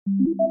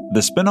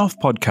The Spin-off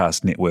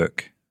Podcast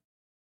Network.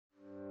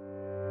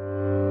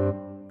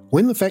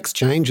 When the Facts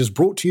Change is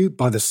brought to you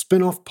by the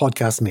Spin-off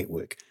Podcast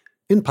Network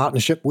in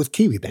partnership with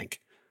Kiwibank,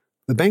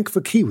 the bank for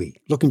Kiwi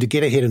looking to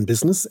get ahead in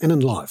business and in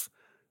life.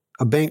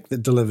 A bank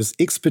that delivers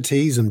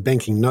expertise in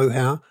banking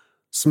know-how,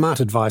 smart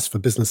advice for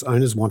business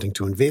owners wanting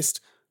to invest,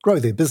 grow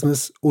their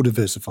business or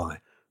diversify.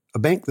 A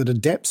bank that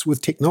adapts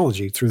with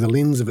technology through the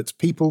lens of its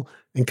people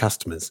and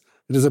customers.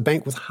 It is a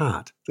bank with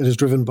heart that is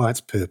driven by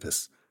its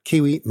purpose.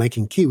 Kiwi,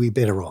 making Kiwi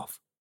better off.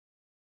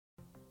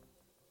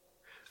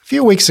 A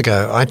few weeks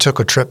ago, I took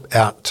a trip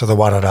out to the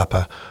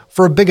Wairarapa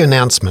for a big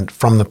announcement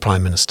from the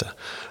Prime Minister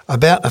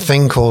about a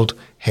thing called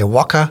He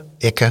Waka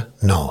Eka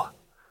Noa.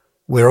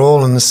 We're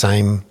all in the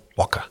same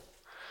waka.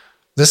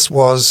 This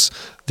was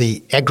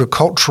the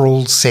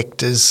agricultural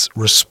sector's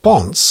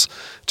response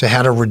to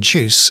how to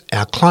reduce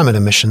our climate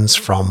emissions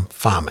from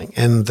farming.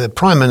 And the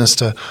Prime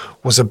Minister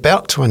was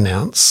about to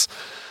announce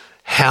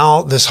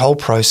how this whole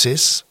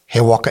process,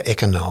 He Waka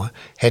Eka Noa,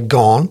 had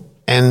gone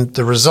and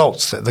the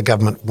results that the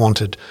government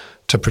wanted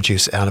to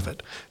produce out of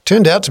it.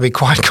 Turned out to be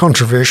quite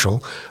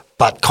controversial,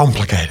 but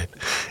complicated.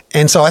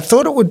 And so I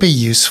thought it would be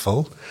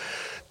useful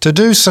to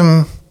do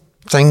some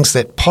things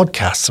that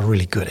podcasts are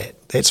really good at.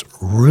 That's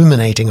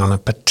ruminating on a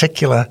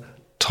particular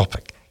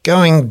topic,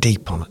 going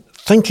deep on it,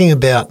 thinking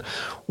about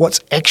what's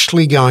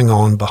actually going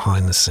on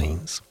behind the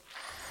scenes.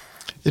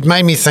 It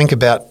made me think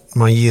about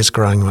my years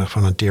growing up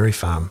on a dairy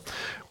farm,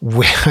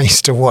 where I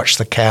used to watch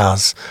the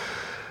cows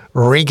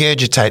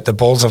regurgitate the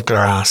balls of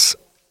grass,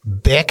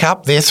 back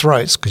up their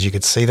throats because you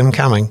could see them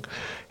coming,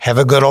 have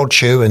a good old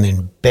chew, and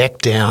then back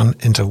down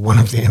into one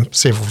of their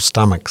several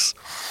stomachs.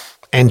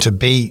 And to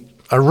be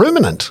a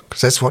ruminant,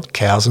 because that's what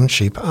cows and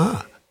sheep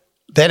are.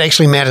 That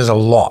actually matters a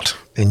lot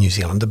in New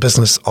Zealand, the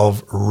business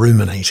of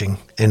ruminating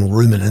and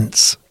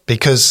ruminants,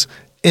 because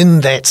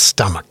in that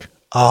stomach,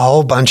 a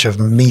whole bunch of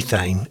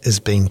methane is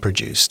being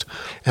produced.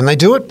 And they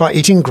do it by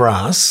eating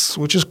grass,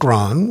 which is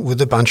grown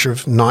with a bunch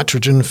of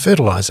nitrogen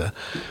fertilizer,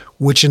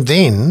 which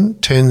then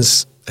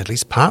turns, at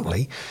least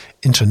partly,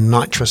 into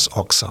nitrous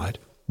oxide.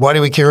 Why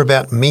do we care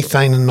about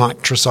methane and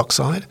nitrous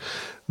oxide?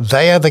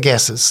 They are the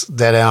gases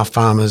that our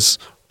farmers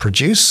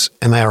produce,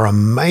 and they are a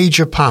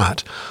major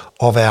part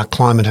of our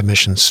climate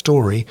emissions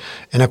story,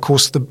 and of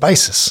course the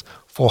basis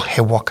for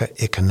He Waka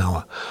Eka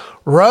Noa.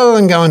 Rather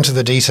than go into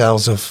the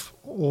details of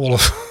all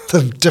of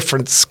the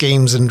different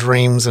schemes and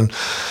dreams and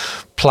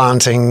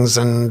plantings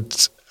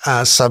and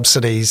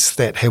subsidies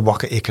that He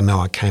Waka Eka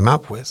Noa came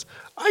up with,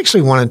 I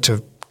actually wanted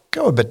to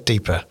go a bit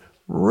deeper,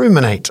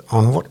 ruminate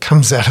on what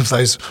comes out of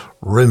those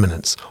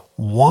ruminants,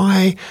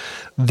 why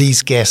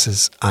these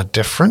gases are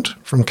different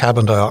from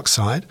carbon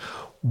dioxide,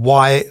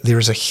 why there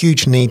is a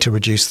huge need to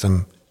reduce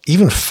them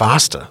even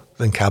faster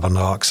than carbon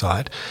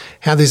dioxide,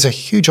 how there's a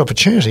huge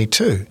opportunity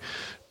too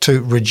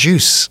to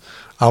reduce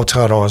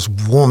Aotearoa's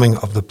warming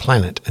of the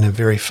planet in a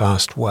very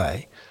fast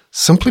way,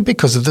 simply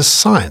because of the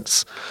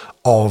science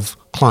of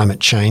climate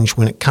change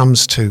when it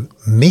comes to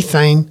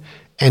methane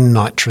and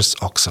nitrous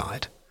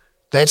oxide.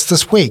 That's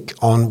this week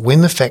on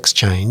When the Facts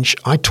Change.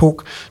 I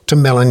talk to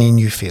Melanie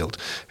Newfield,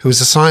 who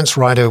is a science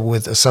writer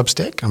with a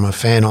Substack I'm a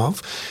fan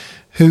of,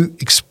 who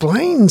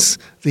explains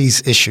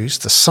these issues,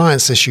 the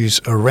science issues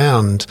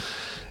around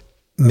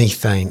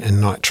methane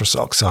and nitrous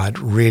oxide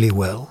really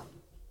well.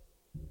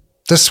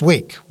 This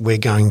week, we're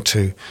going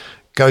to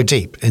go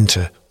deep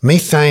into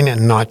methane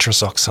and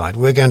nitrous oxide.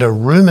 We're going to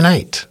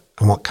ruminate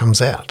on what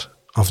comes out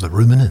of the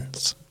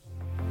ruminants.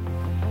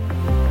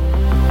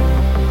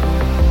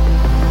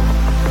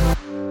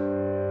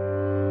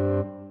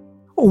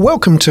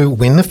 Welcome to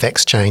When the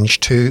Facts Change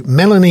to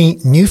Melanie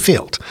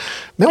Newfield.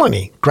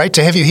 Melanie, great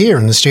to have you here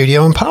in the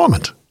studio in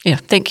Parliament. Yeah,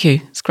 thank you.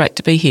 It's great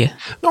to be here.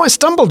 Now, I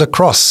stumbled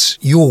across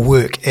your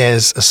work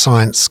as a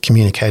science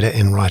communicator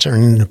and writer,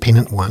 an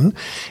independent one,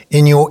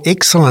 in your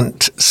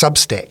excellent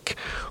Substack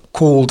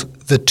called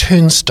The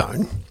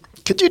Turnstone.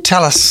 Could you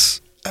tell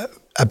us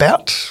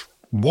about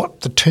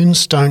what the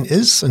Turnstone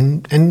is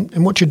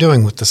and what you're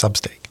doing with the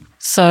Substack?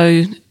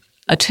 So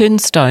a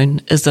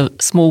turnstone is a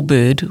small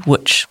bird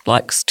which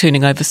likes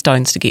turning over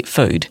stones to get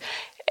food.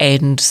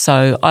 And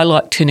so I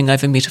like turning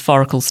over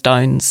metaphorical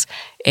stones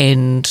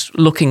and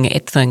looking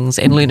at things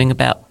and learning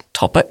about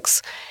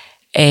topics.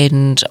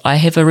 And I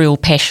have a real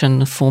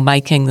passion for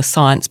making the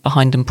science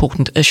behind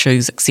important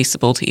issues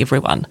accessible to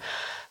everyone.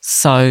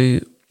 So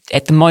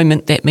at the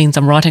moment, that means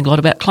I'm writing a lot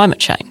about climate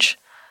change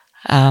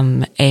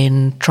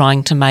and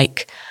trying to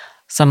make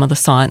some of the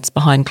science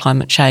behind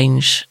climate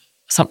change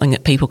something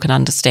that people can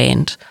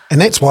understand.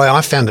 And that's why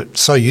I found it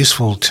so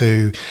useful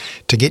to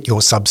get your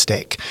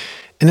Substack.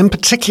 And in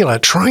particular,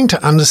 trying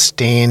to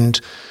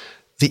understand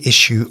the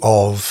issue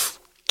of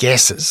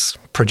gases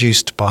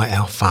produced by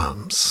our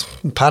farms.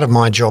 Part of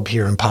my job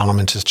here in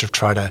Parliament is to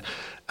try to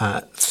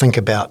think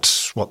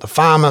about what the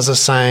farmers are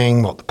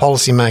saying, what the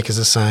policymakers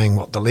are saying,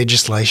 what the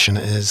legislation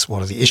is,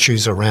 what are the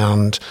issues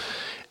around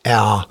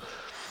our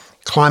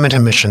climate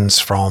emissions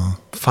from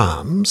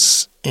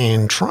farms,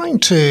 and trying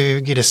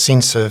to get a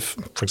sense of,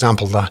 for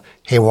example, the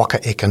He Waka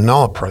Eka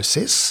Noa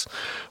process,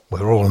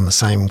 we're all in the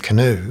same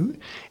canoe,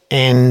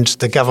 and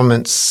the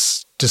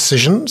government's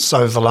decisions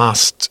over the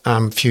last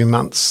few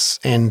months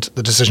and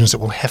the decisions that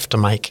we'll have to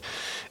make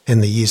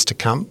in the years to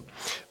come,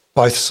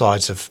 both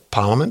sides of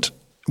Parliament,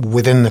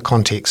 within the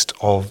context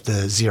of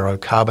the Zero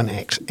Carbon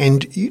Act.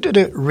 And you did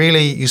a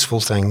really useful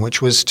thing,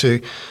 which was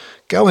to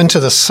go into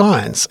the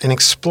science and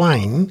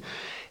explain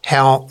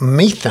how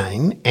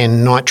methane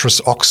and nitrous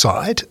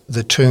oxide,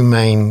 the two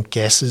main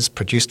gases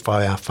produced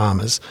by our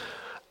farmers,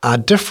 are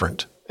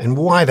different, and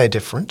why they're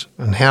different,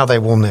 and how they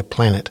warm their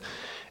planet,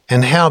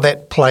 and how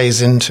that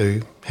plays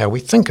into how we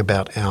think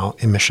about our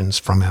emissions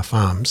from our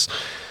farms.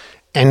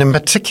 And in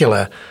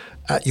particular,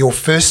 your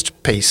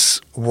first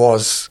piece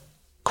was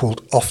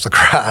called Off the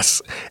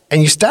Grass,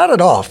 and you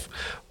started off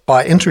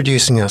by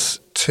introducing us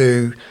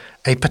to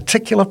a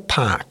particular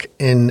park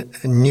in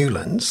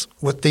Newlands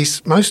with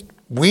these most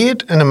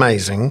weird and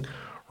amazing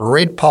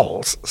red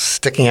poles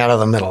sticking out of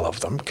the middle of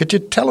them. Could you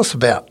tell us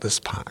about this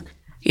park?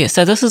 Yeah,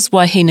 so this is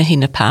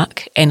Waihinahina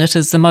Park, and it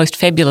is the most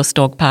fabulous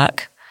dog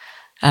park.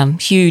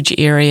 Huge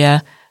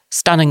area,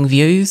 stunning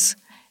views,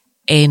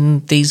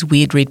 and these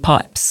weird red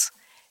pipes.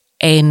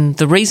 And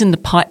the reason the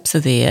pipes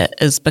are there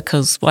is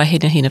because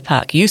Waihinahina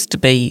Park used to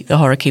be the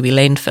Horakiwi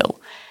landfill.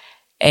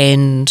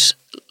 And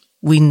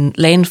when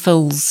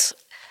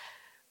the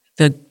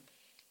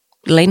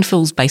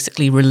landfills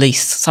basically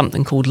release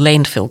something called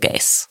landfill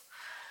gas,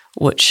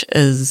 which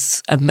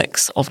is a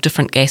mix of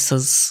different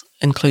gases,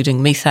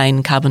 including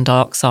methane, carbon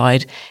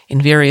dioxide,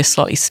 and various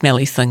slightly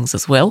smelly things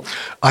as well.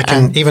 I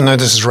can, even though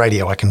this is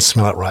radio, I can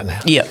smell it right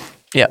now. Yeah.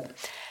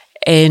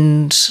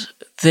 And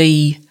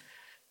the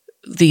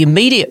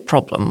immediate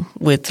problem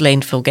with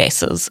landfill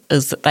gases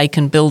is that they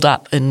can build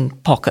up in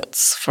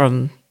pockets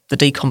from the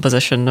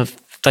decomposition of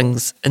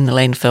things in the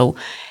landfill,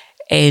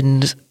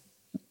 and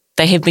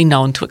they have been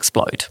known to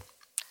explode.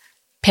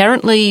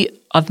 Apparently,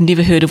 I've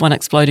never heard of one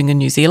exploding in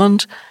New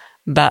Zealand,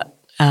 but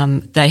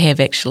they have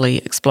actually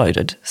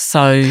exploded.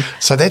 So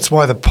that's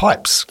why the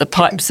pipes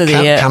are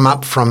there. Come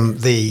up from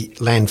the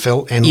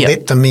landfill and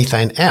let the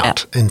methane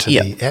out into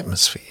the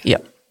atmosphere. Yeah,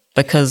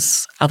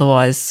 because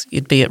otherwise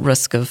you'd be at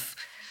risk of...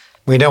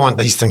 We don't want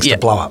these things to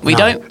blow up. We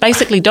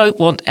don't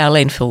want our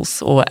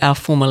landfills or our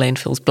former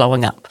landfills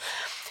blowing up.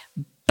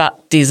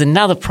 But there's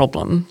another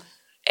problem,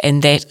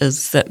 and that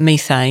is that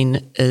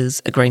methane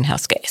is a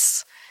greenhouse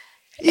gas.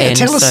 Yeah,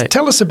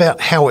 tell us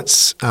about how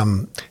it's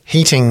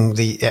heating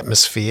the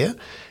atmosphere,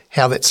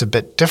 how that's a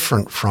bit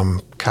different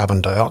from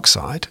carbon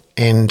dioxide,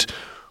 and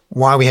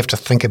why we have to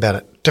think about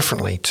it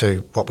differently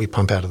to what we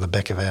pump out of the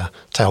back of our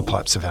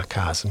tailpipes of our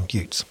cars and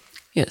utes.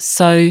 Yeah,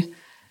 so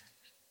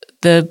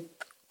there's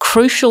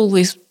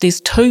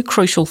two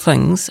crucial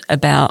things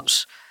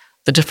about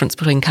the difference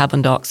between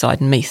carbon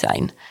dioxide and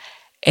methane.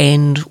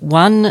 And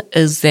one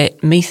is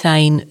that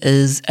methane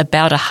is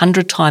about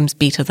 100 times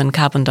better than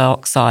carbon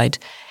dioxide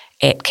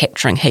at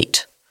capturing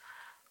heat,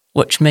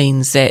 which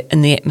means that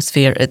in the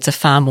atmosphere it's a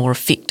far more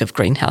effective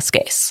greenhouse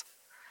gas.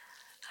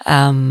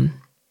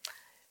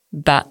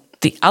 But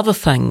the other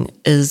thing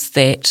is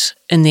that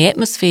in the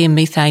atmosphere,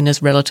 methane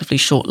is relatively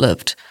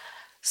short-lived.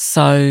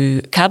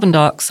 So carbon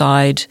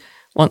dioxide,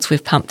 once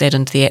we've pumped that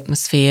into the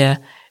atmosphere,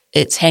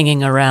 it's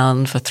hanging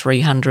around for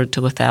 300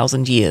 to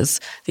 1,000 years.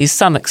 There's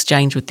some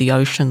exchange with the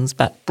oceans,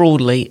 but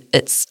broadly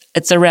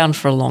it's around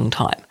for a long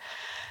time.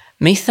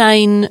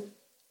 Methane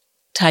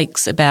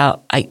takes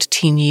about 8 to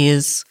 10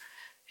 years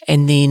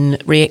and then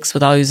reacts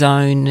with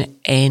ozone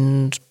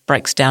and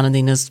breaks down and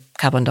then is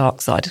carbon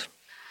dioxide.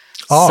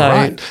 Oh,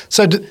 right.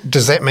 So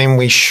does that mean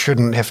we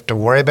shouldn't have to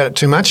worry about it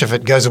too much if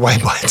it goes away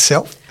by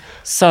itself?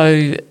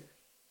 So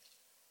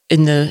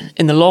in the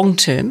long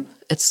term,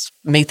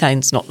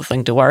 methane's not the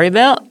thing to worry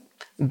about,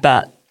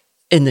 but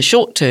in the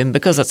short term,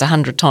 because it's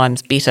 100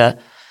 times better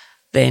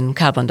than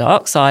carbon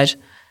dioxide,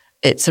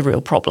 it's a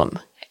real problem.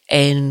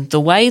 And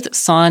the way that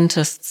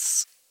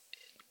scientists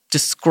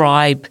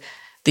describe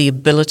the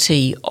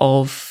ability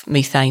of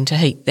methane to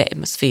heat the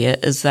atmosphere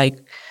is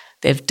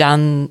they've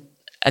done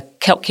a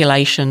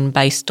calculation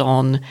based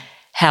on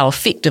how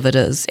effective it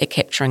is at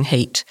capturing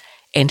heat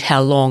and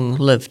how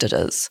long-lived it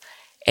is.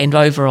 And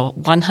over a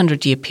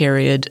 100-year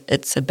period,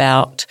 it's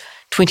about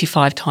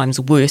 25 times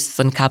worse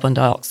than carbon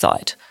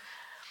dioxide.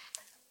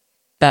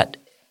 But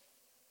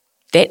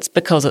that's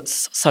because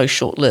it's so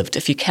short-lived.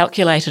 If you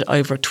calculate it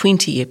over a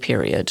 20-year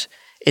period,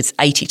 it's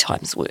 80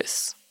 times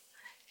worse.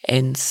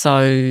 And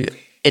so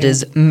it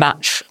is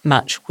much,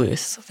 much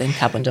worse than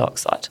carbon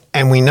dioxide.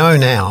 And we know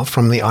now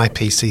from the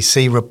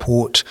IPCC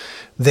report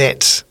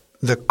that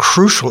the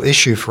crucial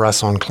issue for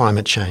us on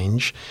climate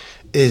change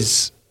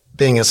is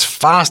being as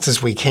fast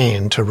as we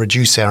can to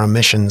reduce our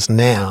emissions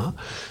now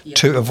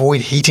to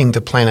avoid heating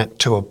the planet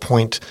to a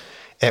point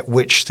at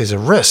which there's a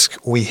risk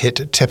we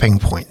hit tipping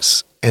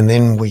points and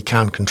then we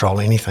can't control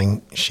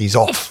anything. She's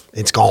off.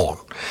 It's gone.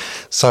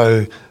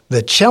 So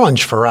the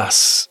challenge for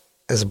us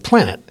as a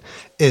planet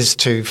is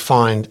to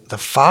find the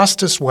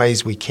fastest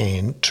ways we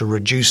can to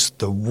reduce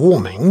the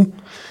warming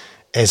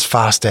as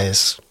fast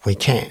as we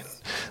can.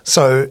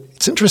 So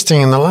it's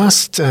interesting, in the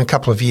last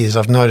couple of years,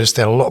 I've noticed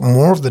that a lot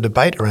more of the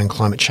debate around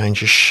climate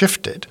change has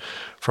shifted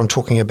from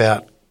talking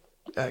about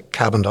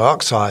carbon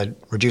dioxide,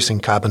 reducing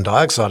carbon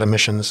dioxide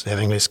emissions,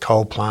 having less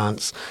coal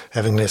plants,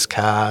 having less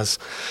cars,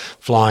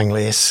 flying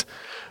less,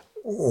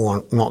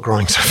 or not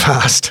growing so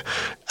fast.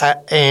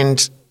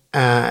 And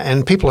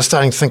people are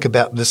starting to think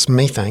about this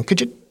methane.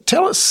 Could you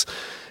tell us,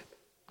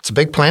 it's a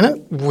big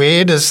planet,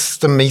 where does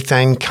the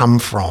methane come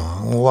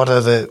from? What are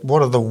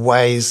the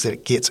ways that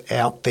it gets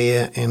out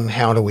there, and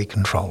how do we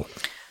control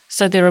it?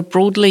 So there are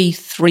broadly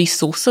 3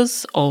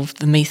 sources of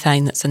the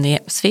methane that's in the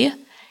atmosphere,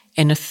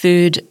 and a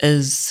third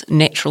is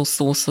natural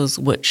sources,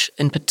 which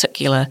in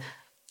particular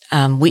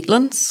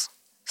wetlands.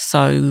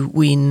 So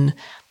when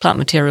plant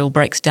material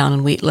breaks down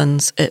in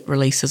wetlands, it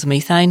releases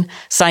methane.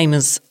 Same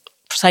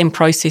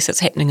process that's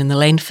happening in the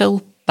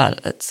landfill,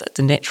 but it's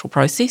a natural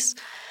process.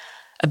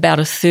 About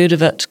a third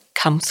of it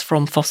comes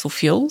from fossil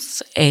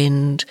fuels,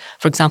 and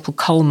for example,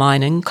 coal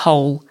mining.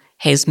 Coal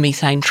has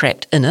methane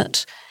trapped in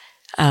it,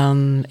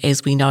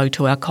 as we know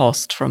to our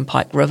cost from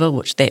Pike River,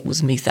 which that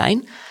was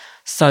methane.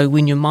 So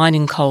when you're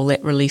mining coal,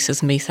 that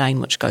releases methane,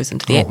 which goes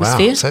into the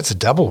atmosphere. Wow. So that's a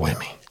double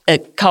whammy.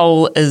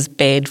 Coal is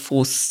bad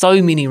for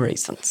so many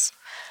reasons.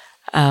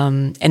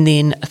 And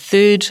then a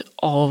third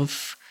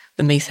of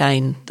the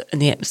methane in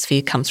the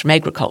atmosphere comes from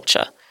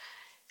agriculture,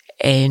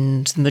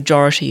 and the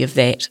majority of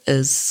that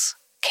is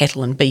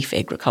cattle and beef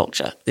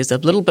agriculture. There's a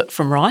little bit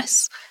from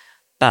rice,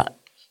 but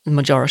the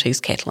majority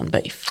is cattle and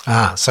beef.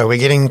 So we're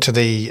getting to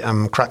the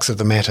crux of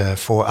the matter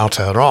for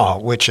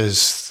Aotearoa, which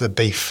is the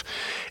beef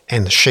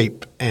and the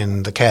sheep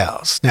and the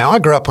cows. Now, I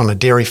grew up on a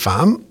dairy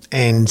farm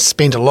and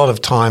spent a lot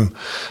of time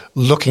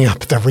looking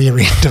up at the rear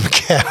end of a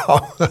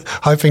cow,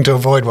 hoping to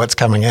avoid what's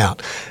coming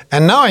out.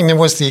 And knowing there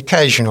was the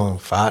occasional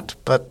fart,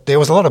 but there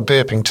was a lot of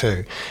burping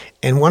too.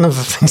 And one of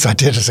the things I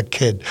did as a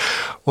kid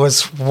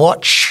was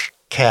watch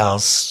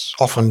cows,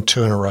 often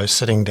 2 in a row,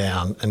 sitting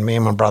down, and me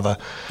and my brother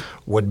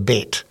would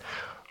bet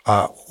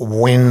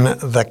when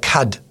the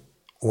cud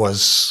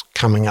was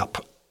coming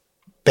up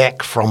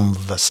back from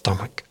the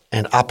stomach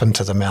and up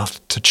into the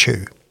mouth to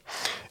chew.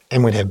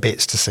 And we'd have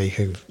bets to see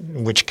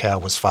which cow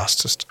was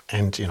fastest,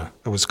 and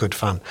it was good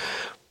fun.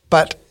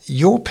 But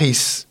your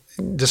piece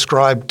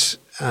described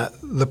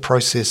the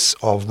process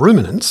of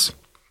ruminants,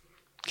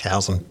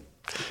 cows and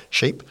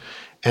sheep,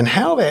 and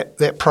how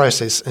that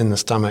process in the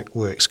stomach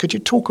works. Could you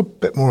talk a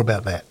bit more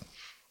about that?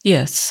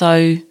 Yeah,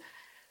 so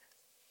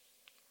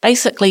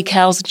basically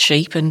cows and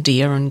sheep and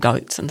deer and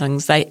goats and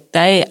things,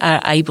 they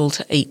are able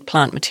to eat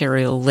plant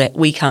material that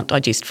we can't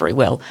digest very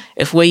well.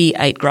 If we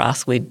ate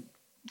grass, we'd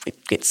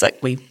get sick,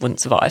 we wouldn't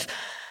survive.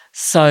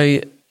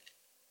 So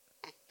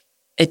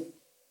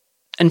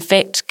in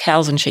fact,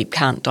 cows and sheep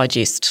can't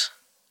digest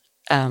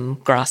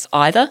grass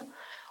either.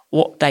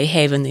 What they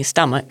have in their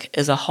stomach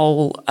is a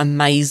whole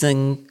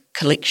amazing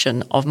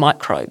collection of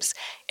microbes,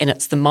 and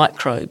it's the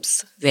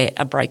microbes that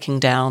are breaking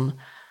down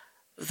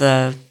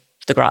the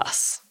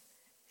grass.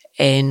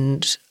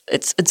 And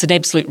it's an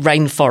absolute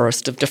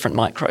rainforest of different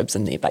microbes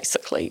in there,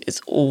 basically. It's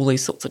all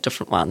these sorts of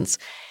different ones.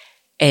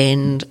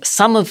 And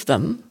some of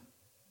them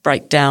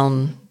break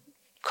down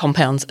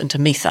compounds into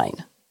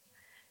methane.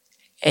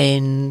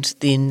 And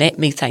then that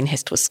methane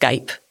has to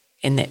escape,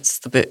 and that's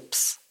the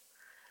burps.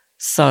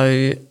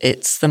 So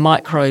it's the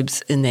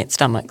microbes in that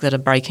stomach that are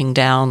breaking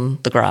down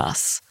the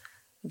grass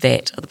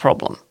that are the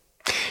problem.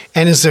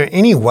 And is there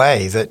any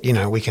way that,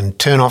 we can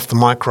turn off the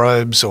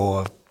microbes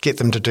or get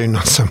them to do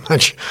not so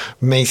much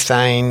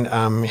methane?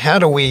 How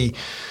do we,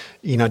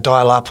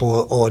 dial up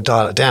or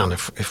dial it down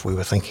if we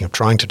were thinking of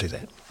trying to do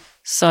that?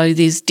 So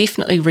there's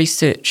definitely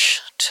research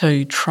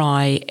to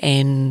try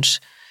and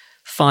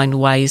find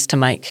ways to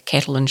make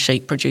cattle and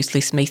sheep produce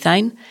less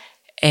methane.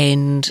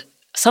 And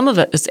some of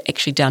it is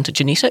actually down to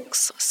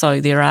genetics. So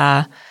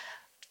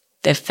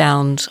they've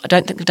found, I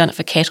don't think they've done it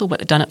for cattle, but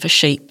they've done it for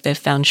sheep. They've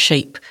found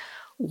sheep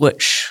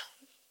which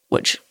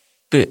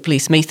burp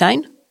less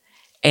methane.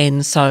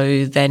 And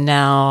so they're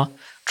now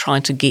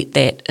trying to get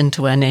that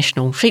into our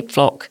national sheep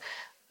flock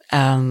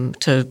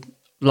to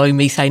low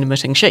methane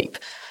emitting sheep.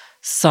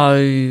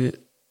 So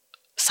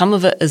some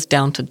of it is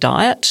down to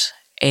diet,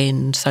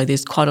 and so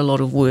there's quite a lot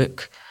of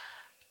work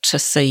to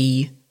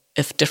see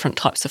if different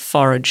types of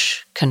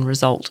forage can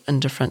result in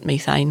different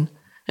methane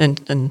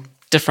and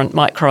different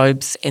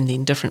microbes, and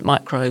then different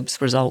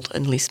microbes result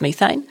in less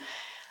methane.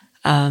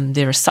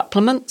 There are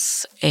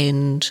supplements,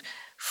 and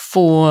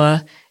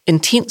for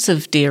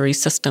intensive dairy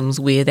systems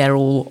where they're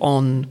all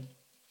on,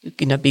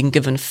 being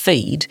given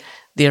feed,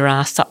 there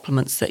are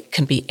supplements that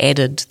can be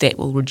added that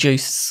will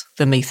reduce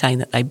the methane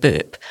that they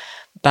burp.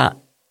 But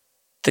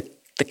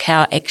the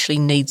cow actually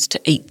needs to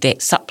eat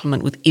that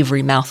supplement with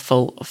every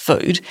mouthful of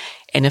food.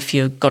 And if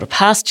you've got a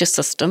pasture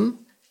system,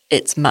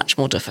 it's much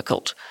more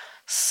difficult.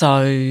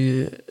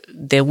 So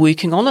they're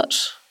working on it,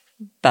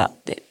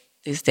 but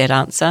there's that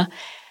answer.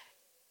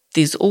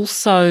 There's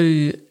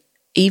also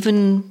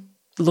even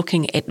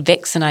looking at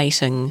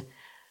vaccinating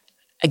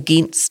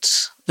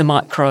against the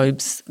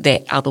microbes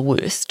that are the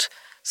worst,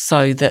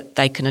 so that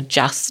they can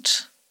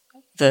adjust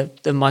the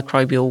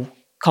microbial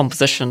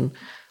composition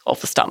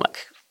of the stomach.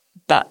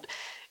 But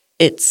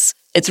it's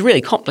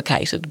really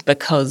complicated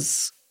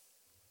because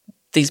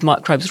these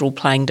microbes are all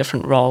playing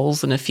different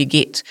roles, and if you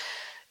get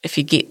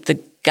the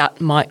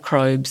gut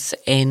microbes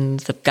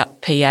and the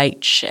gut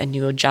pH and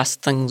you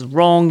adjust things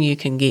wrong, you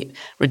can get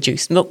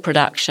reduced milk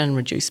production,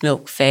 reduced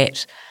milk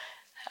fat,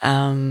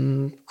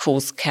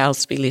 cause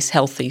cows to be less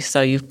healthy.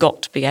 So you've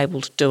got to be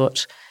able to do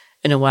it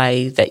in a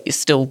way that you're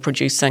still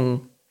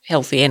producing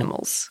healthy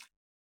animals.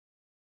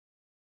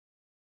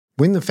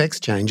 When the Facts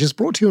Change is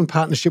brought to you in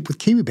partnership with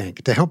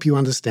Kiwibank to help you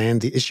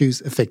understand the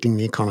issues affecting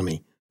the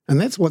economy.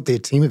 And that's what their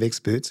team of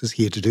experts is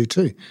here to do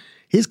too.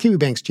 Here's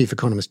Kiwibank's Chief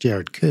Economist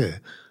Jared Kerr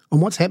on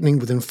what's happening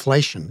with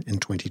inflation in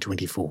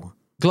 2024.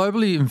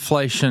 Globally,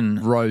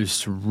 inflation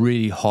rose to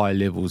really high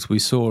levels. We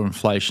saw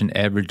inflation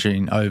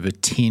averaging over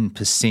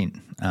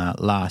 10%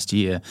 last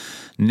year.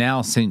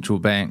 Now central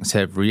banks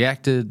have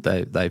reacted.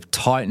 They've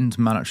tightened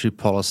monetary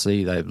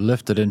policy. They've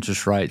lifted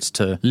interest rates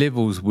to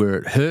levels where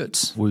it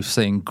hurts. We've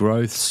seen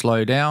growth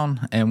slow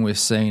down and we're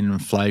seeing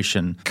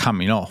inflation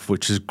coming off,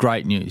 which is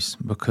great news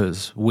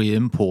because we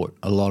import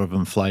a lot of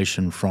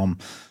inflation from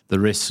the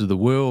rest of the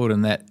world,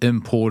 and that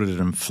imported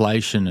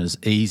inflation is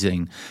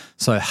easing.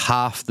 So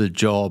half the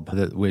job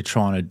that we're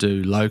trying to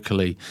do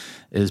locally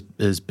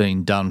is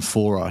being done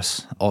for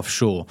us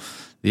offshore.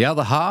 The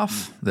other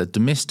half, the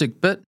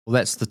domestic bit, well,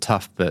 that's the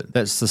tough bit.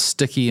 That's the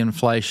sticky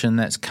inflation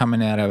that's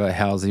coming out of our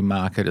housing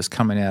market. It's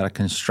coming out of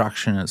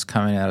construction. It's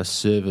coming out of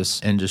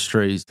service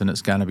industries, and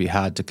it's going to be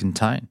hard to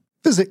contain.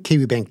 Visit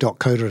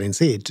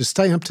kiwibank.co.nz to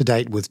stay up to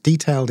date with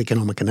detailed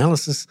economic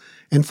analysis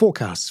and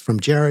forecasts from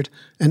Jared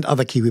and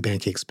other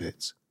Kiwibank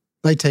experts.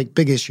 They take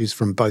big issues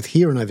from both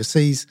here and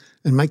overseas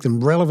and make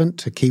them relevant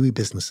to Kiwi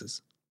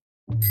businesses.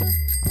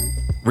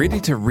 Ready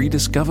to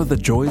rediscover the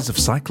joys of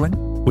cycling?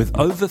 With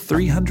over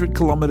 300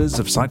 kilometres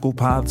of cycle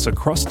paths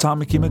across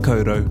Tāmaki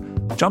Makaurau,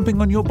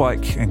 jumping on your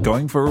bike and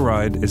going for a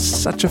ride is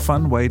such a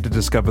fun way to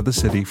discover the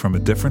city from a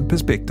different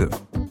perspective.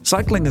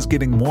 Cycling is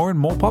getting more and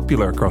more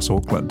popular across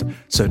Auckland,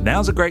 so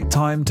now's a great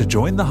time to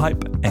join the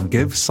hype and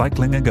give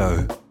cycling a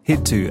go.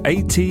 Head to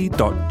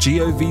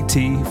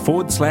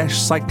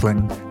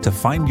at.govt/cycling to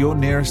find your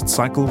nearest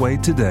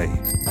cycleway today.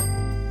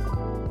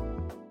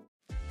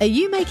 Are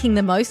you making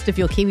the most of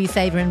your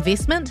KiwiSaver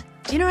investment?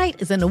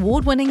 Generate is an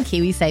award-winning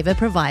KiwiSaver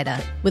provider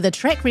with a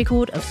track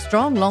record of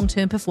strong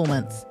long-term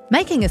performance.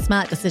 Making a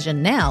smart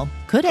decision now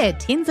could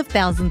add tens of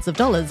thousands of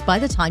dollars by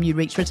the time you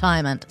reach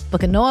retirement.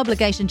 Book a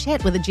no-obligation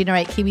chat with a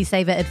Generate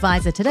KiwiSaver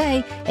advisor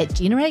today at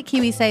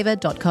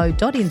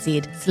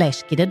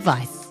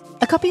generatekiwisaver.co.nz/get-advice.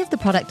 A copy of the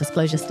product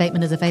disclosure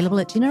statement is available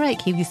at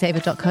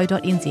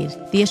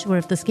generatekiwisaver.co.nz. The issuer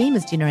of the scheme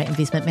is Generate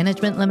Investment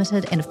Management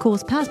Limited, and of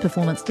course, past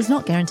performance does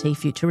not guarantee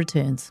future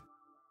returns.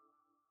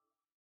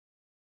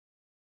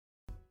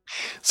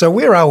 So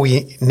where are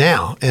we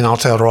now in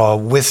Aotearoa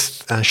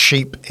with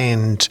sheep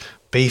and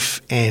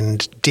beef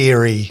and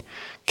dairy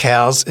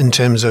cows in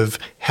terms of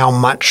how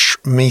much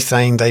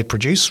methane they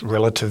produce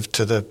relative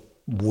to the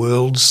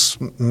world's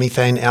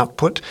methane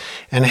output,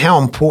 and how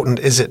important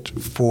is it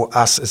for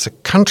us as a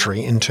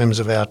country in terms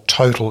of our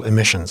total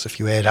emissions if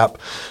you add up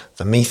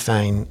the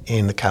methane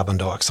and the carbon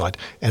dioxide?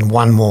 And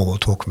one more we'll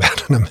talk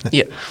about in a minute.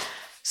 Yeah.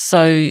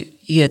 So,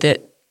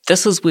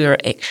 this is where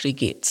it actually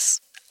gets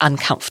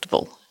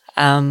uncomfortable.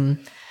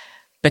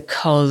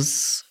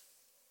 Because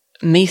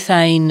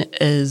methane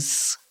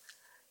is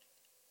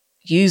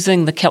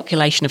using the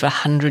calculation of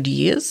 100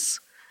 years.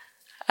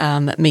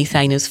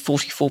 Methane is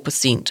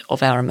 44%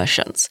 of our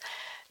emissions.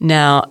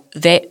 Now,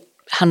 that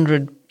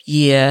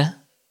 100-year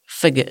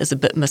figure is a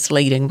bit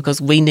misleading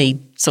because we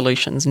need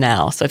solutions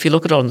now. So if you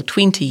look at it on the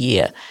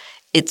 20-year,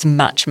 it's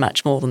much,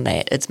 much more than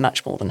that. It's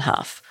much more than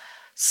half.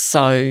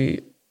 So,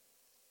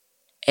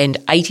 and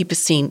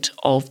 80%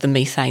 of the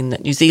methane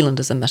that New Zealand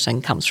is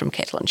emitting comes from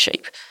cattle and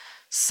sheep.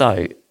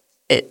 So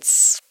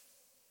it's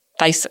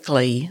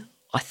basically,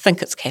 I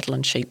think it's cattle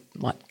and sheep,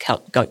 might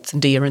count goats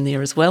and deer in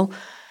there as well,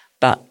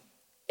 but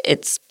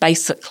it's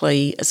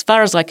basically, as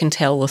far as I can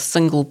tell, the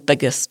single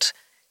biggest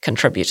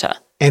contributor.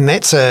 And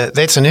that's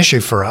an issue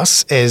for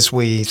us as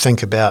we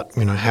think about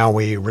how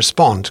we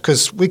respond,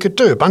 because we could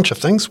do a bunch of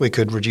things. We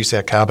could reduce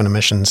our carbon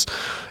emissions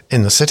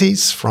in the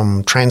cities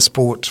from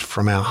transport,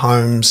 from our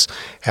homes,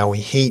 how we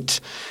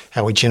heat,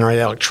 how we generate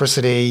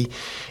electricity,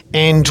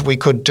 and we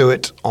could do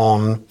it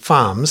on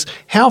farms.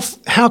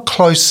 How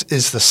close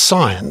is the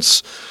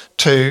science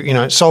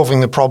to solving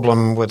the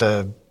problem with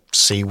a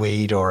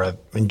seaweed or a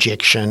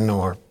injection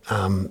or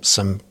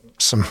some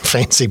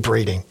fancy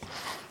breeding?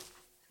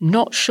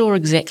 Not sure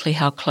exactly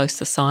how close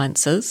the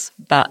science is,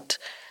 but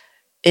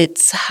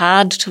it's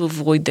hard to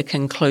avoid the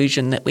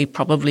conclusion that we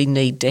probably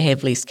need to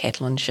have less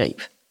cattle and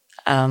sheep,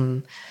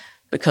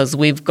 because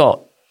we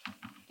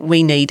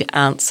need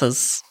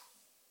answers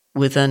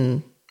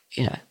within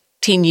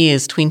 10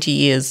 years, 20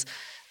 years,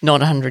 not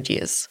 100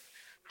 years.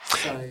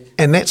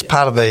 And that's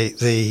part of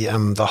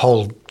the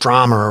whole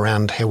drama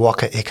around He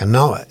Waka Eka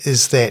Noa,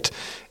 is that,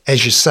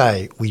 as you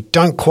say, we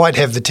don't quite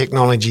have the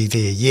technology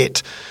there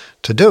yet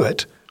to do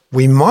it.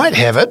 We might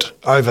have it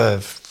over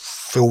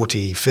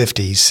 40,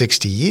 50,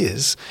 60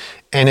 years.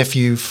 And if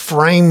you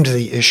framed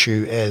the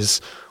issue as,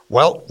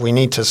 well, we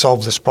need to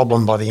solve this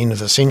problem by the end of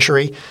the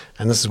century,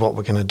 and this is what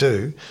we're going to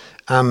do,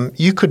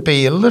 you could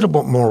be a little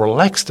bit more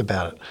relaxed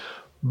about it.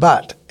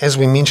 But as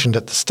we mentioned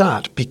at the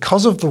start,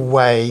 because of the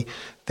way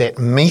that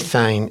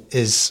methane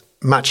is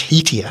much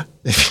heatier,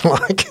 if you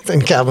like,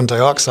 than carbon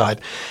dioxide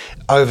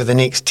over the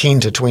next 10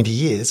 to 20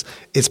 years,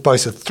 it's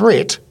both a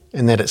threat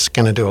in that it's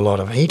going to do a lot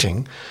of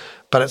heating,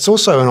 but it's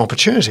also an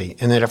opportunity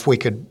in that if we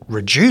could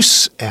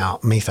reduce our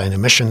methane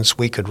emissions,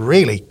 we could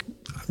really,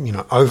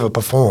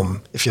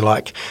 overperform, if you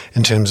like,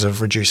 in terms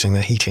of reducing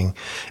the heating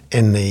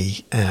in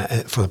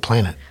for the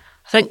planet.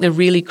 I think the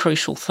really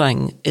crucial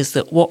thing is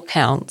that what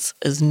counts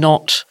is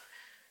not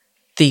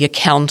the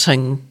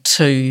accounting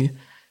to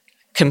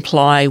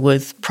comply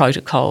with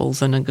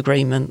protocols and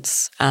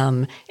agreements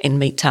and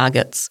meet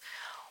targets.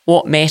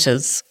 What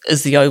matters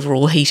is the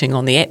overall heating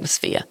on the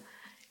atmosphere.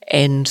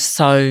 And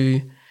so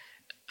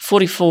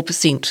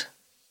 44%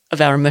 of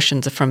our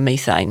emissions are from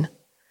methane.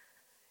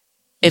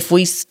 If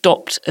we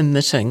stopped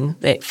emitting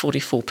that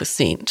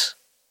 44%,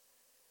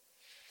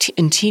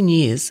 in 10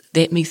 years,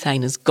 that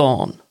methane is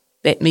gone.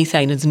 That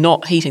methane is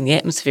not heating the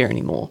atmosphere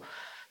anymore.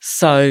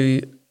 So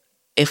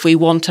if we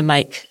want to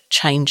make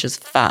changes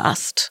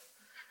fast,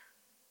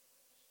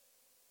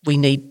 we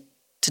need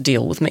to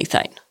deal with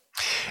methane.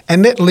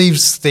 And that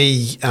leaves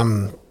the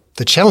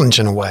challenge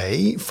in a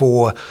way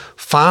for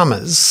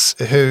farmers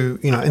who,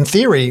 in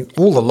theory,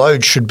 all the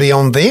load should be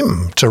on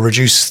them to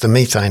reduce the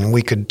methane.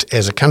 We could,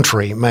 as a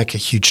country, make a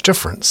huge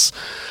difference.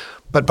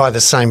 But by the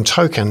same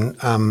token,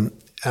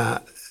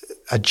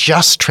 a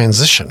just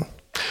transition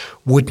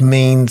would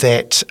mean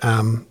that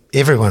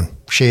everyone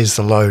shares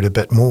the load a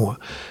bit more.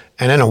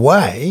 And in a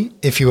way,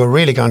 if you were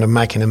really going to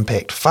make an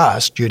impact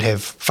fast, you'd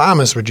have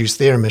farmers reduce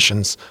their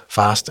emissions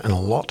fast and a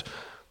lot,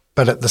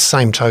 but at the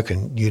same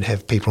token, you'd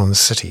have people in the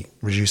city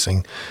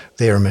reducing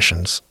their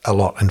emissions a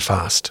lot and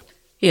fast.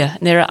 Yeah,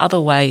 and there are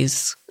other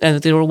ways.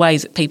 There are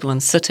ways that people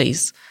in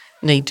cities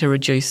need to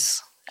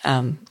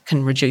can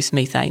reduce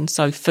methane.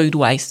 So food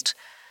waste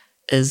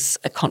is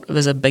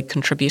a big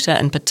contributor.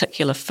 In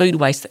particular, food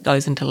waste that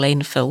goes into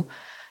landfill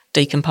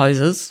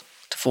decomposes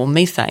to form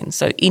methane.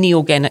 So any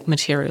organic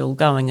material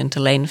going into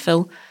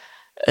landfill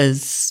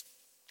is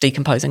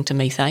decomposing to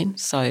methane.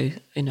 So,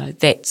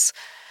 that's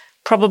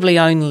probably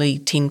only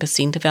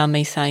 10% of our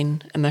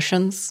methane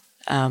emissions,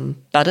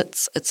 but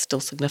it's still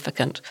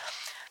significant.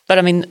 But,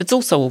 it's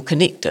also all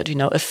connected.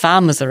 If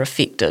farmers are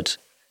affected,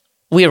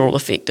 we're all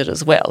affected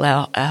as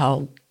well.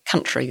 Our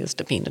country is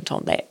dependent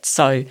on that.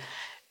 So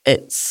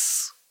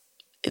it's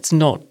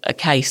not a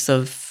case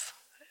of,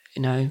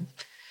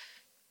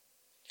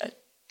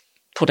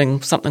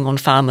 putting something on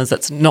farmers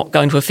that's not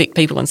going to affect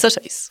people in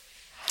cities.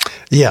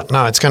 Yeah,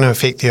 no, it's going to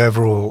affect the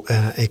overall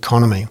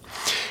economy.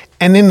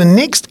 And then the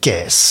next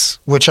gas,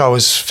 which I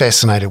was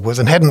fascinated with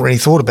and hadn't really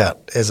thought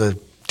about as a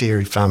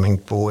dairy farming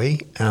boy,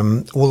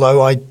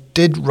 although I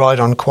did ride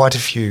on quite a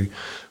few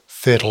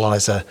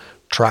fertiliser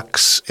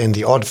trucks and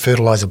the odd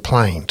fertiliser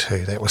plane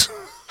too. That was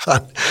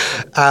fun.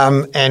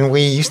 And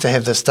we used to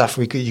have this stuff,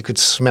 you could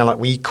smell it.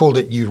 We called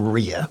it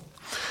urea.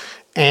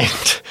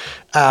 And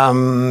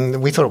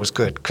we thought it was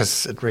good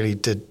because it really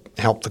did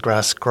help the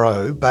grass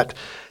grow. But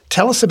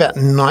tell us about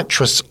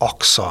nitrous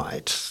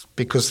oxide,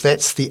 because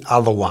that's the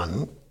other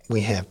one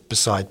we have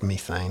beside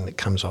methane that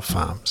comes off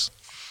farms.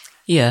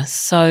 Yeah,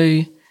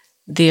 so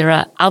there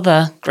are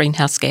other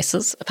greenhouse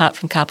gases apart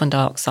from carbon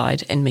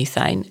dioxide and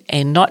methane,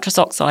 and nitrous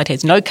oxide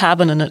has no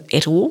carbon in it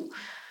at all.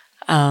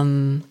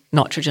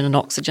 Nitrogen and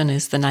oxygen,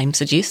 as the name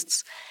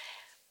suggests,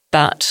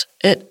 but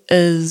it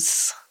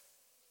is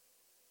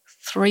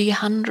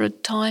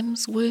 300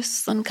 times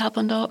worse than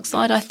carbon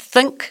dioxide. I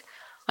think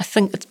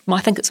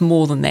it's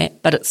more than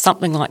that, but it's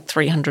something like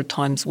 300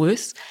 times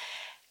worse,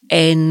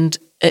 and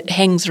it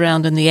hangs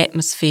around in the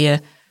atmosphere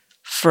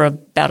for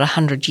about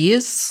 100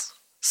 years.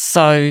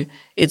 So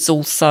it's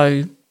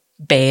also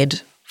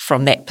bad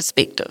from that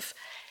perspective.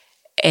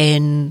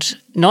 And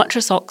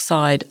nitrous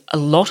oxide, a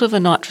lot of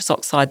the nitrous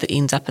oxide that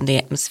ends up in the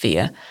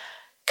atmosphere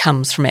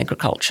comes from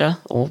agriculture,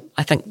 or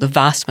I think the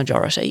vast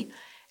majority.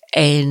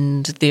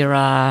 And there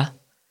are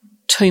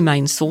two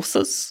main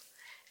sources.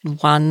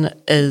 One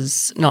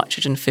is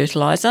nitrogen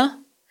fertiliser,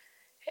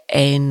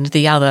 and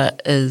the other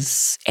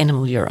is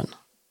animal urine.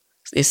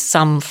 There's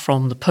some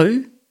from the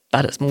poo,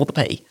 but it's more the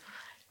pee.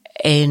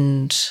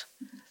 And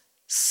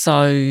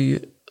so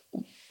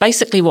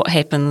basically what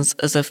happens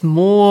is if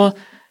more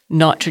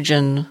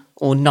nitrogen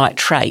or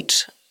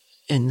nitrate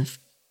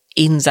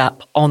ends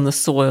up on the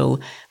soil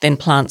than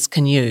plants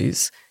can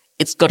use,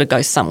 it's got to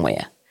go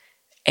somewhere.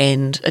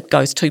 And it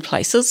goes two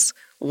places.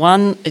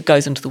 One, it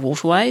goes into the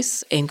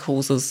waterways and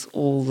causes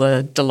all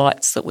the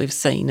delights that we've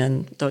seen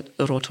in the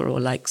Rotorua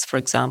lakes, for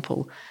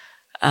example,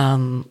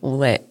 all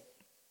that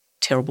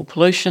terrible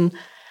pollution.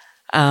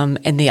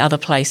 And the other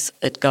place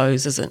it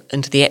goes is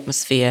into the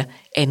atmosphere,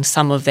 and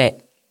some of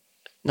that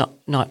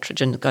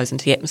nitrogen that goes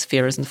into the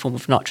atmosphere is in the form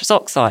of nitrous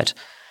oxide.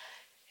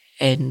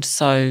 And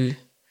so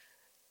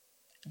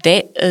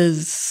that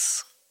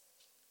is,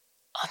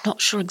 I'm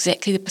not sure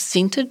exactly the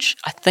percentage.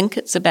 I think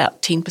it's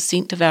about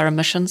 10% of our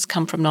emissions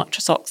come from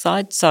nitrous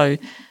oxide, so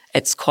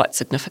it's quite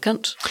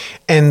significant.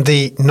 And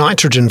the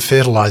nitrogen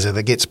fertiliser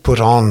that gets put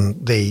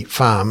on the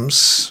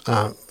farms,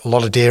 a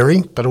lot of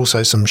dairy, but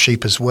also some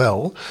sheep as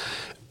well,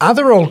 are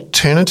there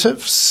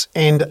alternatives,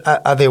 and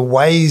are there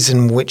ways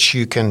in which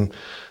you can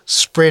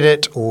spread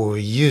it or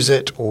use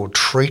it or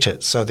treat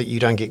it so that you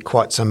don't get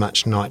quite so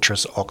much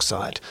nitrous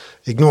oxide?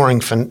 Ignoring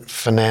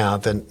for now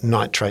the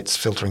nitrates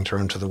filtering through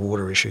into the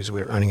water issues,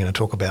 we're only going to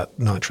talk about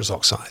nitrous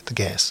oxide, the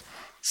gas.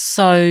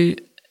 So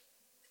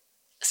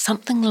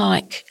something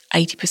like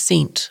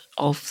 80%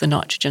 of the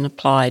nitrogen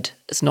applied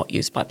is not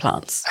used by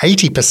plants.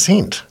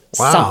 80%?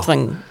 Wow.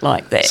 Something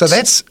like that. So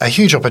that's a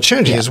huge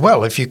opportunity as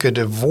well. If you could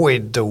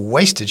avoid the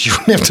wastage, you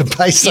wouldn't have to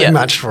pay so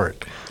much for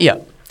it. Yeah.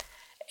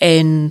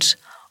 And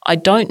I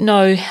don't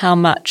know how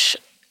much.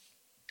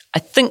 I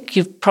think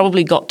you've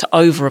probably got to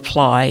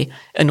over-apply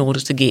in order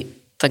to get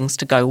things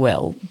to go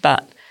well,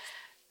 but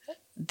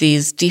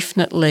there's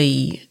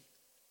definitely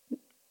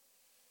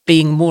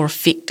being more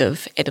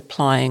effective at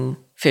applying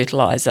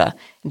fertiliser,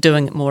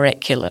 doing it more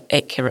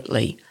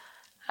accurately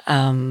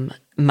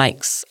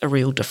makes a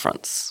real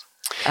difference.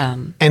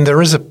 And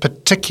there is a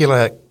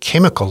particular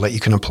chemical that you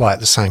can apply at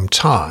the same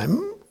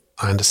time,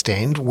 I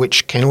understand,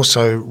 which can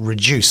also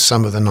reduce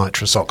some of the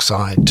nitrous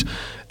oxide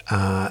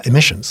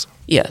emissions.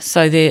 Yeah,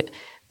 so there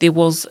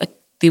was a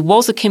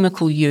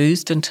chemical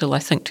used until I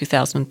think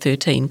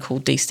 2013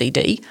 called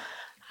DCD,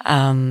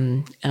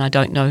 and I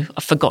don't know,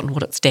 I've forgotten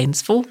what it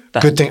stands for.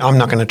 But good thing I'm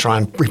not going to try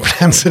and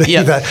repronounce it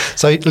either.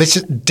 So let's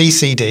just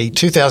DCD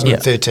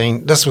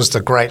 2013. This was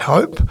the Great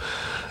Hope,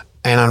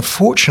 and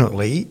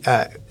unfortunately,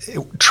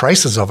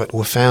 traces of it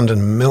were found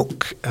in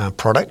milk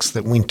products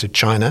that went to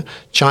China.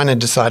 China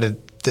decided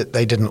that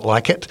they didn't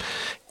like it.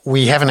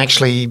 We haven't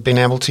actually been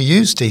able to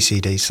use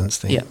DCD since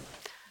then. Yeah.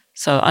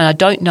 So I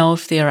don't know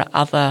if there are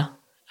other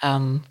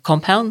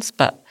compounds,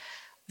 but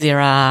there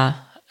are.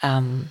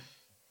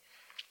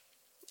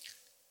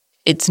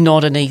 It's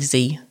not an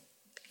easy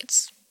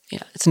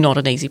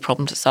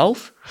problem to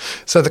solve.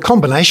 So the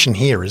combination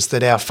here is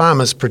that our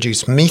farmers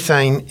produce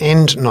methane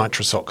and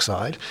nitrous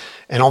oxide,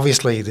 and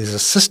obviously there's a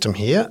system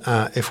here.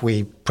 If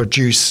we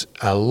produce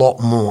a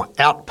lot more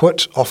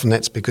output, often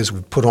that's because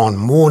we've put on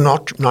more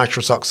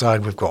nitrous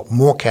oxide, we've got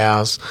more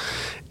cows,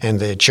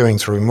 and they're chewing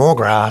through more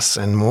grass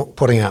and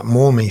putting out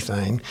more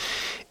methane.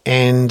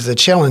 And the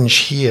challenge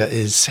here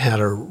is how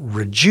to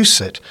reduce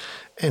it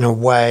in a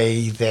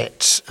way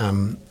that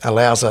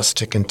allows us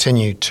to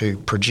continue to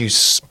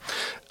produce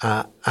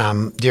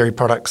dairy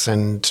products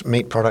and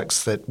meat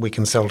products that we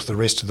can sell to the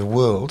rest of the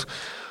world.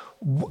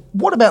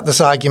 What about this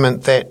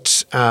argument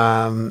that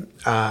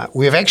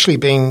we've actually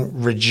been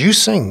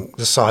reducing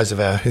the size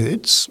of our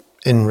herds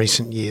in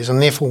recent years,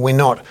 and therefore we're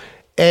not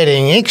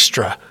adding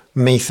extra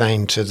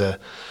methane to the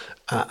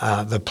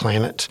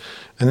planet,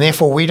 and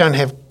therefore we don't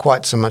have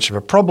quite so much of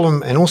a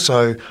problem? And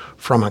also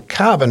from a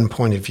carbon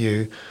point of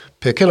view,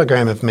 per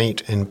kilogram of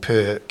meat and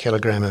per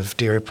kilogram of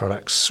dairy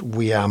products,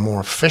 we are more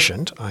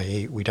efficient,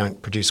 i.e. we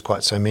don't produce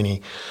quite so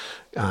many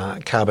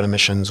carbon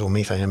emissions or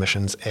methane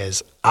emissions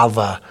as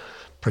other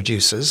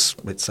producers,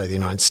 let's say the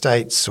United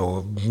States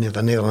or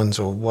the Netherlands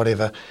or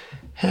whatever.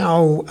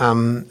 How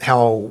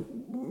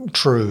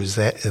true is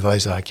that, are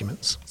those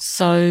arguments?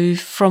 So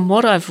from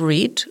what I've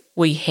read,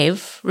 we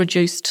have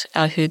reduced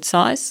our herd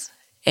size,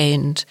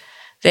 and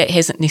that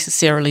hasn't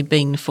necessarily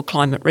been for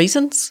climate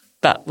reasons,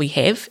 but we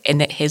have, and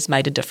that has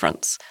made a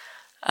difference.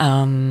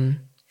 So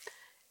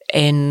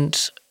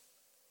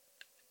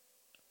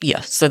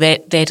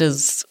that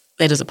is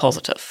a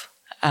positive.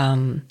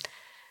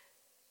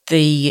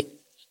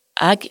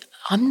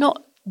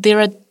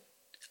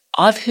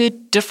 I've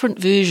heard different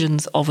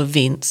versions of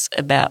events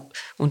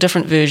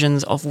different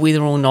versions of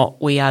whether or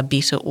not we are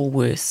better or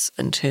worse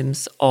in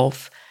terms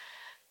of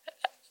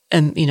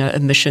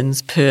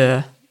emissions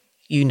per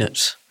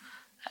unit.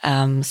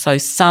 So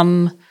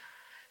some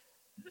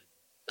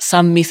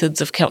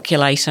methods of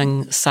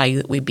calculating say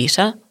that we're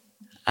better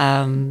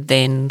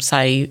than,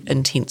 say,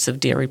 intensive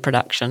dairy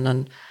production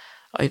and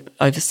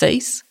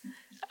overseas,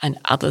 and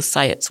others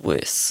say it's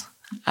worse.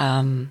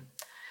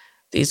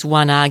 There's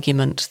one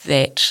argument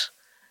that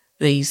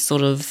these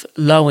sort of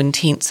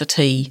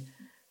low-intensity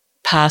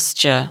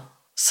pasture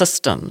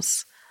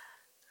systems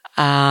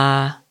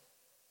are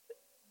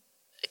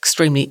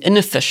extremely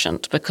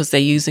inefficient because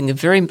they're using a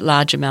very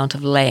large amount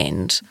of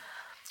land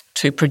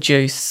to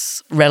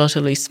produce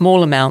relatively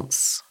small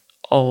amounts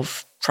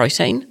of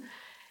protein,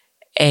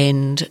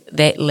 and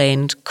that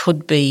land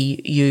could be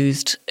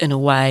used in a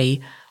way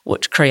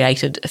which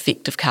created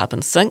effective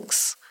carbon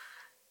sinks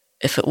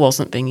if it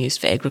wasn't being used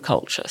for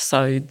agriculture.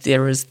 So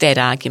there is that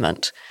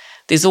argument.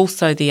 There's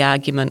also the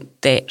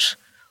argument that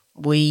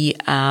we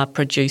are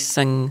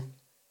producing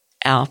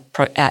our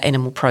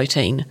animal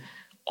protein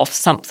off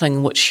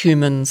something which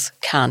humans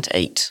can't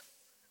eat.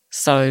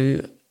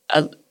 So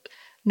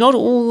not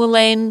all the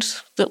land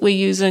that we're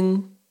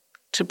using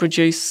to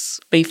produce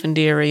beef and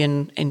dairy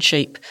and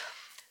sheep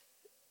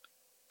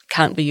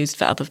can't be used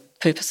for other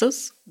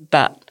purposes,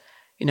 but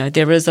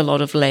there is a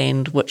lot of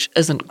land which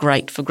isn't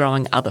great for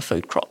growing other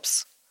food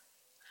crops.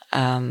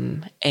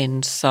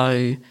 And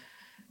so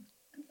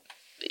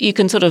you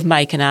can sort of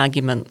make an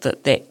argument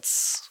that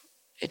that's,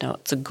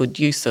 it's a good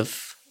use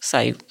of,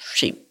 say,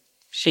 sheep,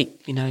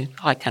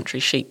 high country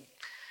sheep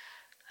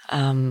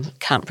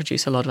can't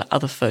produce a lot of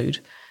other food.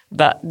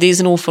 But there's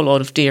an awful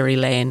lot of dairy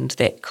land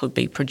that could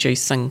be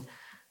producing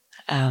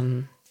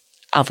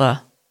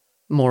other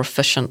more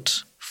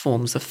efficient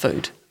forms of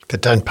food.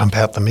 That don't pump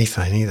out the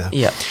methane either.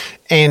 Yeah.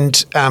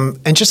 And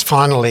just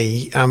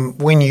finally,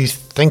 when you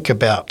think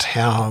about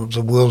how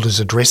the world is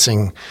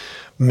addressing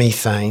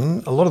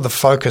methane, a lot of the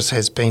focus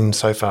has been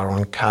so far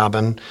on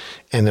carbon,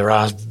 and there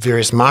are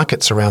various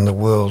markets around the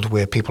world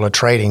where people are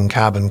trading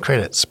carbon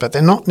credits, but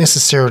they're not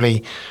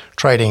necessarily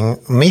trading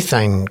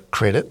methane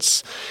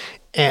credits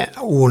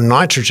or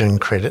nitrogen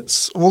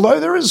credits, although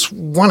there is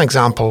one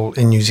example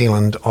in New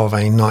Zealand of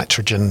a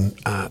nitrogen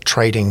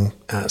trading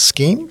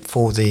scheme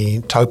for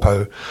the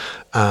Taupo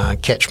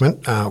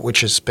catchment,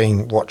 which is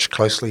being watched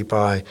closely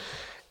by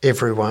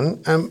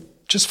everyone.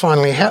 Just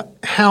finally,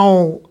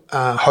 how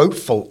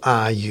hopeful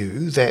are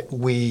you that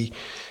we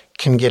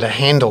can get a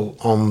handle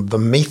on the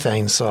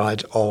methane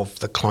side of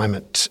the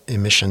climate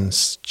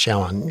emissions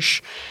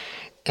challenge?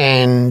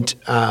 And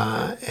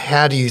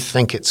how do you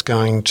think it's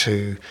going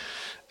to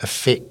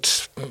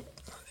affect,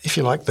 if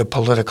you like, the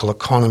political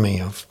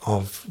economy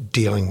of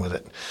dealing with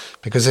it?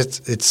 Because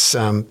it's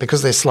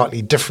because they're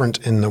slightly different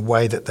in the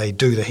way that they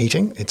do the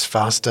heating. It's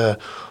faster,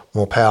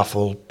 more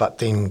powerful, but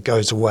then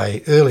goes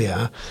away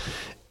earlier.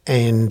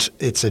 And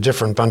it's a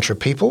different bunch of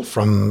people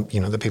from,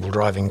 the people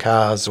driving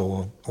cars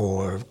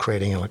or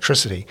creating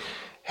electricity.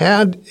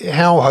 How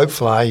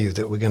hopeful are you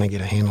that we're going to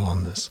get a handle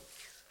on this?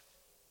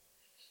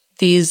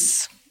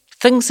 There's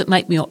things that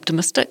make me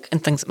optimistic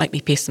and things that make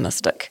me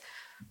pessimistic.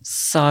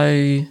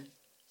 So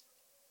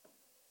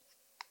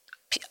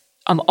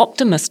I'm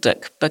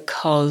optimistic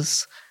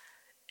because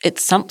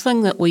it's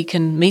something that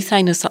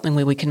methane is something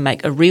where we can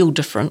make a real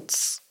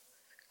difference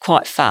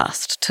quite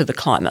fast to the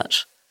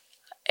climate.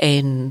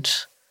 And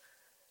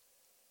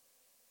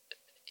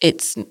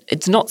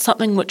it's not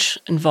something which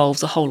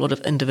involves a whole lot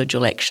of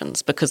individual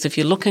actions, because if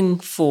you're looking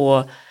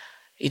for,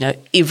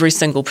 every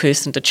single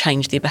person to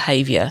change their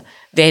behaviour,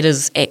 that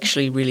is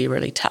actually really,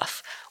 really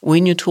tough.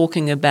 When you're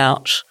talking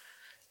about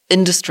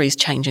industries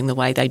changing the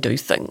way they do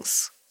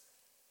things,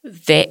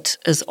 that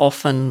is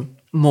often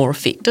more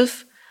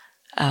effective.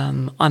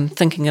 I'm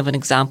thinking of an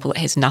example that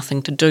has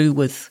nothing to do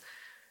with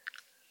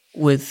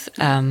has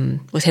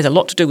a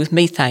lot to do with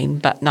methane,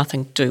 but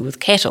nothing to do with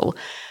cattle,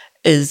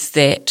 is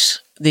that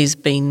there's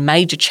been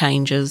major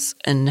changes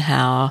in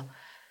how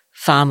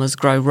farmers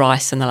grow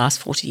rice in the last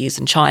 40 years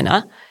in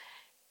China,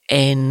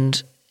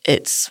 and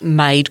it's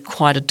made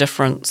quite a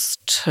difference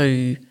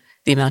to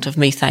the amount of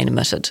methane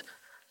emitted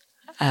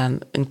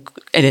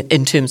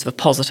in terms of a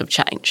positive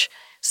change.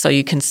 So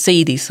you can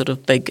see these sort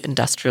of big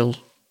industry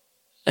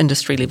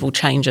level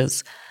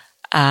changes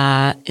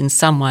are in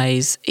some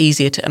ways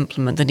easier to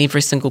implement than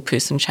every single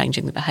person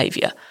changing the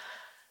behaviour.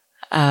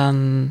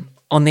 On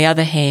the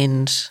other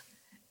hand,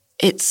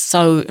 it's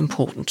so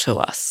important to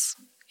us.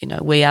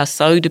 We are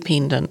so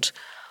dependent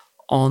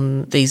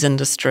on these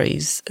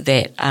industries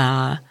that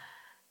are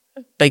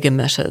big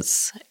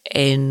emitters,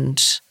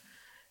 and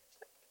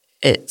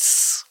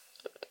it's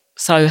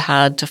so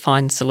hard to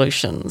find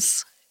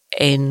solutions.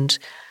 And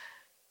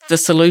the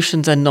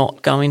solutions are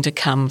not going to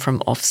come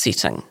from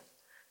offsetting.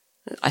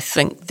 I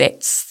think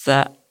that's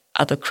the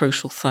other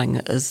crucial thing,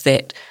 is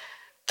that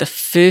the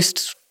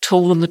first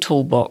tool in the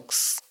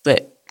toolbox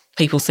that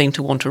people seem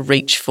to want to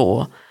reach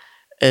for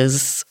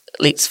is,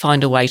 let's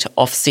find a way to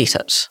offset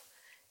it.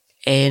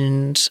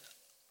 And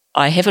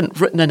I haven't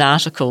written an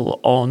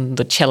article on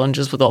the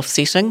challenges with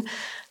offsetting,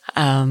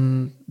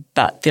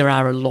 but there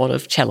are a lot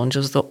of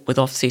challenges with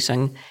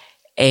offsetting.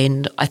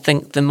 And I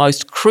think the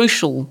most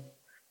crucial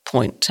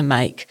point to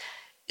make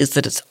is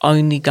that it's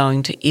only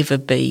going to ever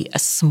be a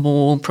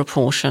small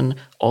proportion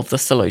of the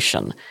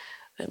solution.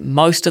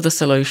 Most of the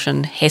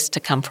solution has to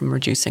come from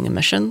reducing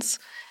emissions,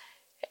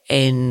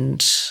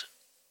 and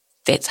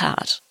that's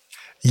hard.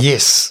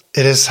 Yes,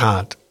 it is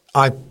hard.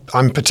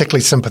 I'm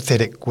particularly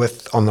sympathetic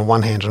with, on the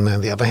one hand, and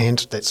on the other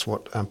hand, that's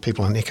what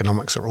people in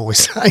economics are always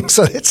saying,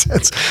 so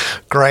that's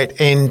great.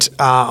 And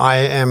I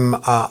am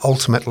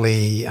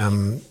ultimately,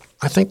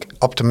 I think,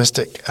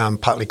 optimistic,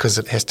 partly because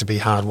it has to be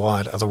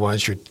hardwired,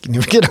 otherwise you'd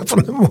never get up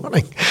in the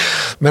morning.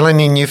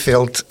 Melanie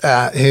Newfield,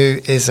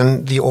 who is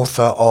the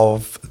author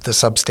of the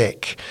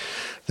Substack,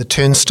 The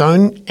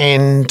Turnstone,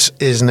 and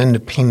is an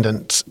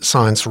independent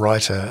science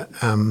writer.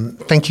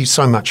 Thank you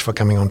so much for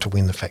coming on to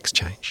When the Facts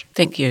Change.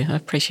 Thank you. I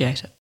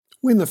appreciate it.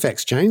 When the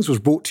Facts Change was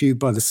brought to you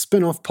by the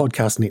Spin-Off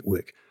Podcast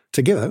Network,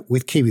 together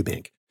with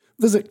KiwiBank.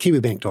 Visit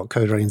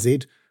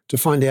kiwibank.co.nz to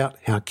find out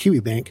how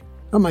KiwiBank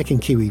are making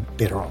Kiwi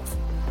better off.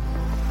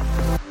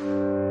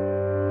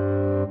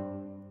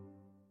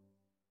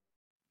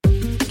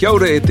 Kia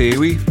ora e te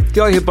iwi, Te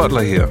Aihe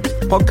Butler here,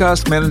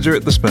 podcast manager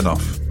at The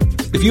Spin-Off.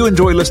 If you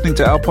enjoy listening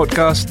to our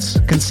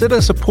podcasts,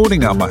 consider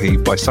supporting our mahi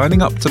by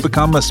signing up to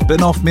become a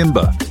Spin-Off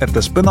member at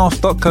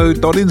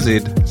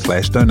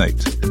thespinoff.co.nz/donate.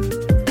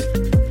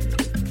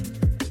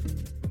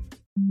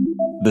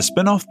 The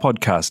Spin-Off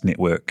Podcast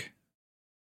Network.